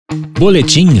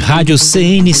Boletim Rádio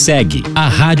CNseg, a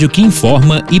rádio que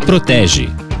informa e protege.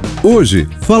 Hoje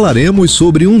falaremos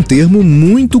sobre um termo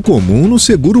muito comum no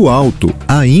seguro auto,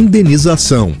 a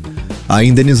indenização. A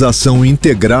indenização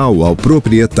integral ao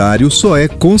proprietário só é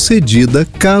concedida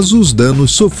caso os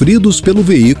danos sofridos pelo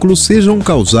veículo sejam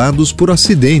causados por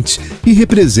acidente e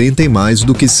representem mais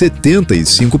do que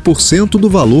 75% do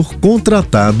valor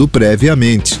contratado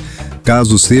previamente.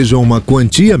 Caso seja uma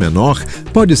quantia menor,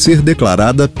 pode ser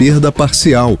declarada perda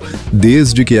parcial,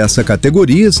 desde que essa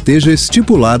categoria esteja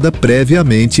estipulada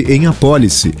previamente em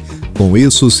apólice. Com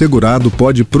isso, o segurado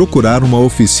pode procurar uma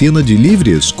oficina de livre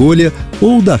escolha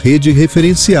ou da rede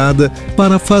referenciada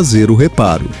para fazer o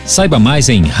reparo. Saiba mais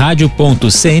em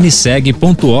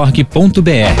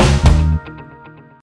radio.cnseg.org.br.